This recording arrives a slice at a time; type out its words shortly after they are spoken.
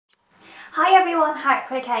Hi everyone, hope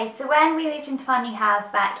you're okay. So when we moved into our new house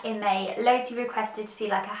back in May, loads of you requested to see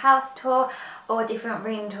like a house tour or different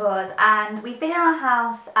room tours, and we've been in our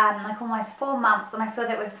house like almost 4 months, and I feel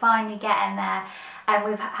that we're finally getting there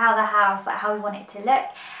with how the house, like how we want it to look.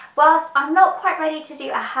 Whilst I'm not quite ready to do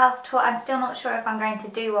a house tour, I'm still not sure if I'm going to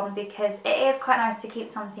do one because it is quite nice to keep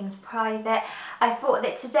some things private. I thought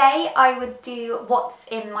that today I would do what's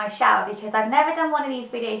in my shower because I've never done one of these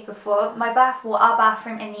videos before. Our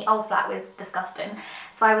bathroom in the old flat was disgusting,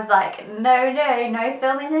 so I was like, no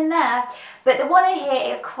filming in there. But the one in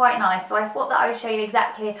here is quite nice, so I thought that I would show you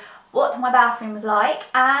exactly what my bathroom was like,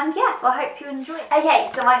 and yes, so I hope you enjoy it.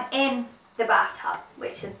 Okay, so I'm in the bathtub,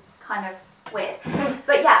 which is kind of weird,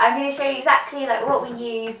 but yeah, I'm going to show you exactly like what we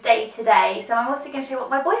use day to day. So I'm also going to show you what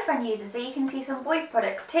my boyfriend uses, so you can see some boy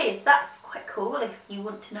products too, so that's quite cool if you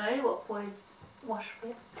want to know what boys wash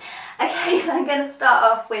with. Okay, so I'm going to start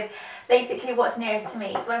off with basically what's nearest to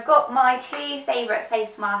me. So I've got my two favourite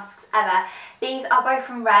face masks ever. These are both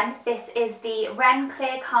from Ren. This is the Ren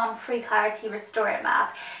Clear Calm Free Clarity Restorant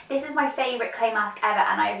Mask. This is my favourite clay mask ever,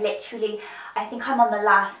 and I think I'm on the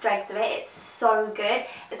last dregs of it. It's so good.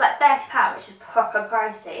 It's like £30, which is proper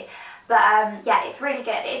pricey. But yeah, it's really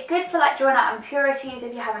good. It's good for like drawing out impurities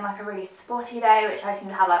if you're having like a really spotty day, which I seem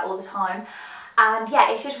to have like all the time. And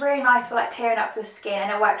yeah, it's just really nice for like clearing up your skin,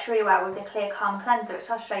 and it works really well with the Clear Calm Cleanser, which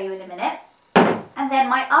I'll show you in a minute. And then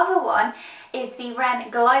my other one is the Ren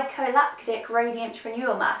Glycolactic Radiance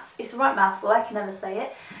Renewal Mask. It's the right mouthful, I can never say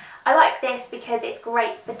it. I like this because it's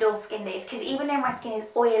great for dull skin days, because even though my skin is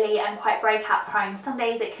oily and quite breakout prone, some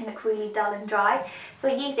days it can look really dull and dry. So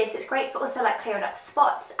I use this. It's great for also like clearing up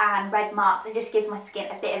spots and red marks, and just gives my skin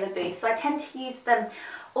a bit of a boost. So I tend to use them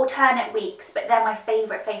alternate weeks, but they're my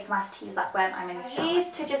favourite face mask to use like when I'm in the shower. I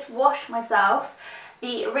use to just wash myself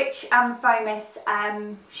the Rich and Famous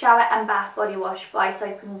Shower and Bath Body Wash by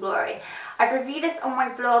Soap and Glory. I've reviewed this on my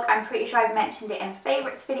blog. I'm pretty sure I've mentioned it in a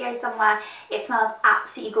favourites video somewhere. It smells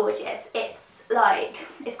absolutely gorgeous.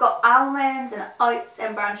 It's got almonds and oats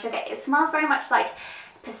and brown sugar. It smells very much like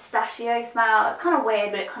pistachio smell. It's kind of weird,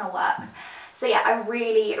 but it kind of works. So yeah, I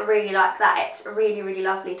really like that. It's really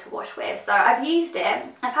lovely to wash with. So I've used it.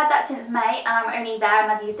 I've had that since May, and I'm only there,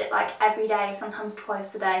 and I've used it like every day, sometimes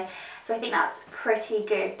twice a day. So I think that's pretty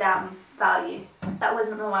good value. That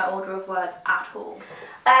wasn't on my order of words at all.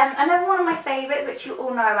 Another one of my favourites, which you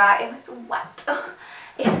all know about, it was wet.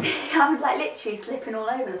 Is the, I'm like literally slipping all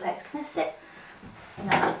over the place. Can I sit? No,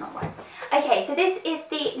 that's not right. Okay, so this is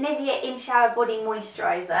the Nivea In Shower Body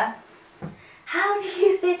Moisturiser. How do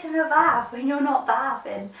you sit in a bath when you're not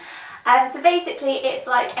bathing? So basically it's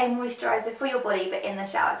like a moisturiser for your body but in the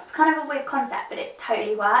shower. It's kind of a weird concept, but it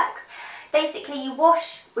totally works. Basically you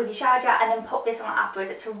wash with your shower gel and then pop this on afterwards.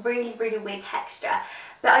 It's a really weird texture,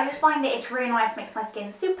 but I just find that it's really nice, makes my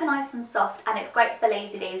skin super nice and soft, and it's great for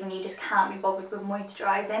lazy days when you just can't be bothered with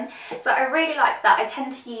moisturising. So I really like that. I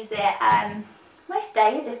tend to use it most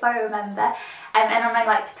days if I remember, and I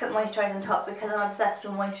like to put moisturiser on top because I'm obsessed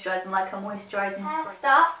with moisturising, like a moisturising hair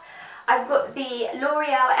stuff. I've got the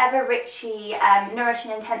L'Oreal Ever Richie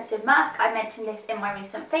Nourishing Intensive Mask. I mentioned this in my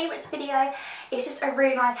recent favourites video. It's just a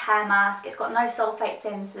really nice hair mask. It's got no sulfates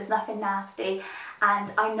in, so there's nothing nasty,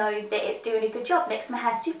 and I know that it's doing a good job. Makes my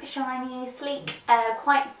hair super shiny, sleek,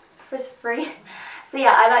 quite frizz-free. So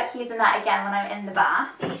yeah, I like using that again when I'm in the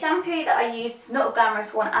bath. The shampoo that I use is not a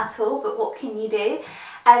glamorous one at all, but what can you do?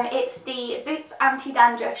 It's the Boots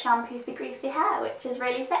Anti-Dandruff Shampoo for Greasy Hair, which is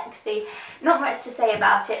really sexy. Not much to say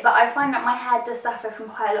about it, but I find that my hair does suffer from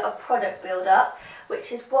quite a lot of product build-up,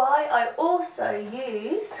 which is why I also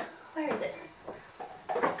use, where is it?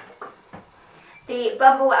 The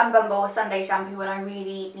Bumble and Bumble Sunday Shampoo when I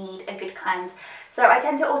really need a good cleanse. So I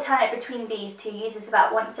tend to alternate between these two, use this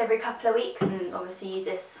about once every couple of weeks, and obviously use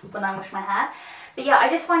this when I wash my hair. But yeah, I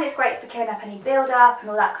just find it's great for clearing up any build-up and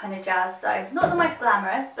all that kind of jazz. So not the most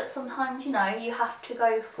glamorous, but sometimes, you know, you have to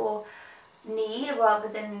go for need rather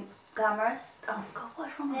than glamorous. Oh god,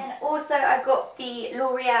 what's wrong with it? Also I've got the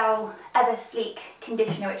L'Oreal Ever Sleek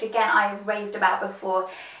Conditioner, which again I raved about before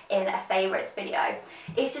in a favourites video.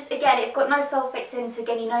 It's just, again, it's got no sulfates in, so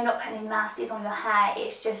again, you know, not putting any nasties on your hair.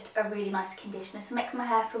 It's just a really nice conditioner, so it makes my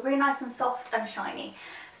hair feel really nice and soft and shiny.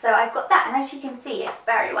 So I've got that, and as you can see, it's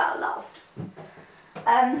very well loved.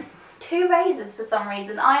 2 razors for some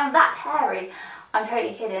reason. I am that hairy. I'm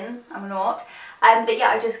totally kidding, I'm not. But yeah,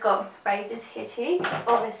 I've just got razors here too.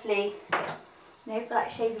 Obviously, you know, for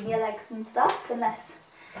like shaving your legs and stuff, unless,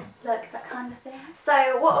 look, that kind of thing.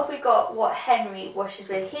 So what have we got, what Henry washes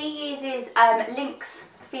with? He uses Lynx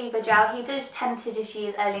Fever Gel. He does tend to just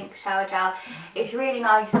use a Lynx shower gel. It's really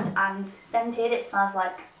nice and scented. It smells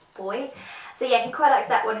like boy. So yeah, he quite likes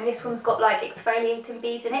that one, and this one's got like exfoliating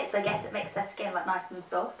beads in it, so I guess it makes their skin like nice and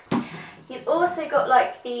soft. He's also got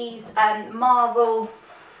like these Marvel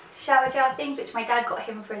shower gel things, which my dad got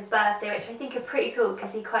him for his birthday, which I think are pretty cool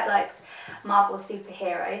because he quite likes Marvel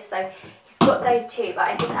superheroes. So he's got those too, but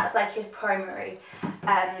I think that's like his primary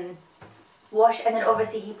wash. And then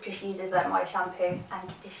obviously he just uses like my shampoo and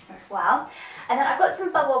conditioner as well. And then I've got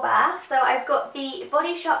some bubble bath. So I've got the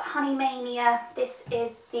Body Shop Honeymania. This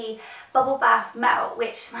is the bubble bath melt,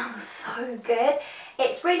 which smells so good.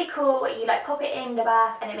 It's really cool. You like pop it in the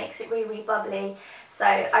bath and it makes it really, really bubbly. So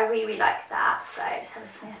I really like that. So just have a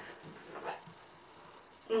sniff.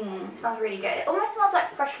 It smells really good. It almost smells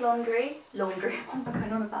like fresh laundry. Laundry, what am I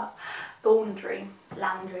going on about? Laundry, what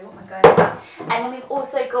am I going on about? And then we've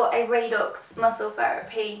also got a Radox muscle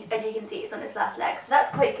therapy. As you can see, it's on its last leg. So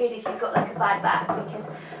that's quite good if you've got like a bad back, because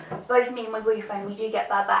both me and my boyfriend, we do get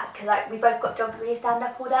bad backs because like we both got jobs where we stand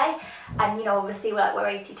up all day. And you know, obviously we're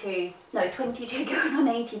 22 going on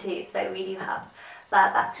 82, so we do have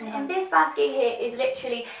bad backs. And this basket here is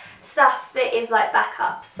literally stuff that is like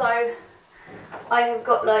backup. So I have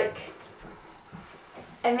got like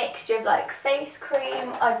a mixture of like face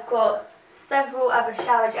cream, I've got several other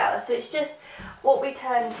shower gels, so it's just what we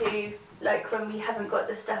turn to like when we haven't got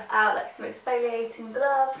the stuff out, like some exfoliating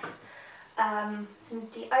gloves, some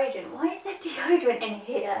deodorant. Why is there deodorant in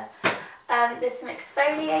here? There's some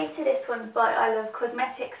exfoliator. This one's by I Love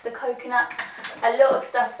Cosmetics, the coconut. A lot of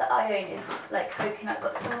stuff that I own is like coconut.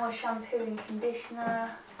 Got some more shampoo and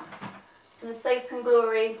conditioner, some Soap and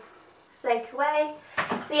Glory Flake Away.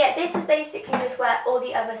 So yeah, this is basically just where all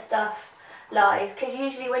the other stuff lies, because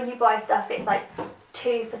usually when you buy stuff it's like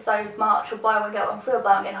 2 for so much, or buy one get one free, or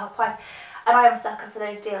buy one get half price, and I am a sucker for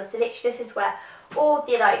those deals. So literally this is where all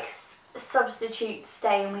the like substitutes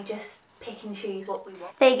stay, and we just pick and choose what we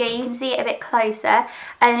want. There you go, you can see it a bit closer,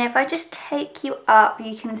 and if I just take you up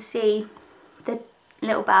you can see the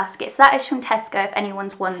little basket. So that is from Tesco, if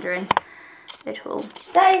anyone's wondering at all.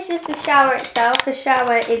 So that is just the shower itself. The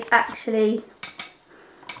shower is actually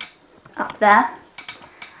up there,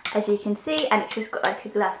 as you can see, and it's just got like a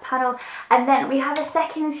glass panel. And then we have a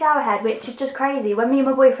second shower head, which is just crazy. When me and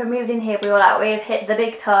my boyfriend moved in here, we were like, we have hit the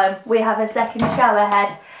big time, we have a second shower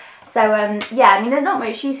head. So yeah, I mean there's not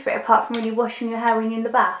much use for it apart from really washing your hair when you're in the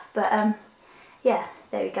bath, but yeah,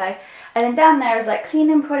 there we go. And then down there is like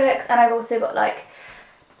cleaning products, and I've also got like,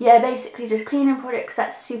 yeah, basically just cleaning products.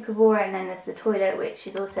 That's super boring. And then there's the toilet, which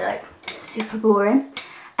is also like super boring.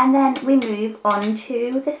 And then we move on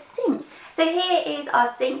to the sink. So here is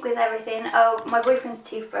our sink with everything. Oh, my boyfriend's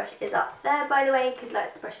toothbrush is up there, by the way, because he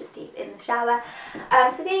likes to brush his teeth in the shower.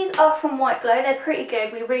 So these are from White Glow. They're pretty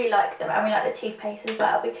good. We really like them, and we like the toothpaste as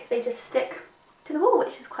well because they just stick to the wall,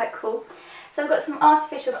 which is quite cool. So I've got some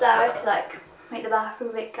artificial flowers to like make the bathroom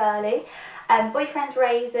a bit girly. Boyfriend's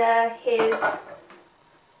razor, his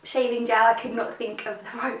shaving gel, I could not think of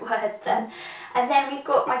the right word then. And then we've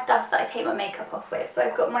got my stuff that I take my makeup off with. So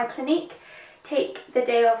I've got my Clinique Take the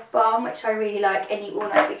Day Off Balm, which I really like, and you all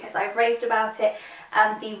know because I've raved about it,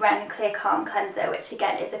 and the Ren Clear Calm Cleanser, which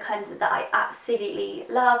again is a cleanser that I absolutely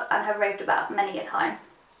love and have raved about many a time.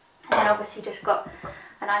 And then obviously just got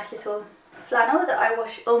a nice little flannel that I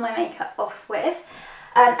wash all my makeup off with.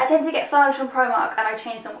 I tend to get flannels from Primark, and I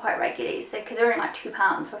change them quite regularly, so because they're only like £2,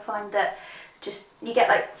 I find that just you get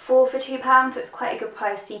like 4 for £2, so it's quite a good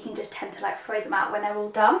price, so you can just tend to like throw them out when they're all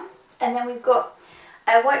done. And then we've got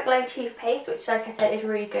a White Glow toothpaste, which like I said is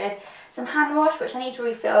really good, some hand wash, which I need to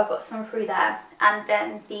refill, I've got some through there, and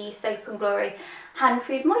then the Soap and Glory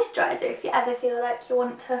Handfood moisturiser if you ever feel like you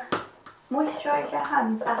want to moisturise your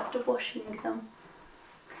hands after washing them.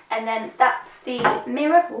 And then that's the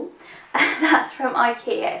mirror, that's from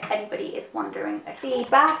IKEA if anybody is wondering. The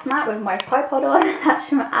bath mat with my tripod on, that's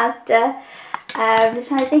from Asda. I'm just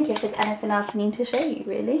trying to think if there's anything else I need to show you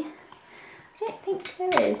really. I don't think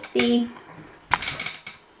there is. The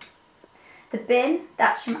bin,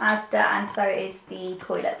 that's from Asda, and so is the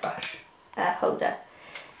toilet brush holder.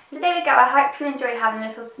 So there we go, I hope you enjoyed having a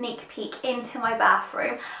little sneak peek into my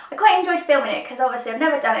bathroom. I quite enjoyed filming it because obviously I've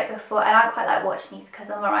never done it before, and I quite like watching these because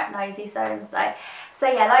I'm alright nosy so and so.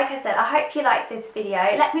 So yeah, like I said, I hope you liked this video.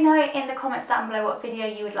 Let me know in the comments down below what video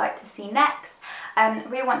you would like to see next.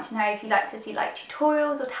 Really want to know if you'd like to see like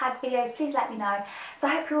tutorials or tag videos, please let me know. So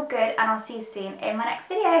I hope you're all good, and I'll see you soon in my next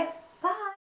video. Bye!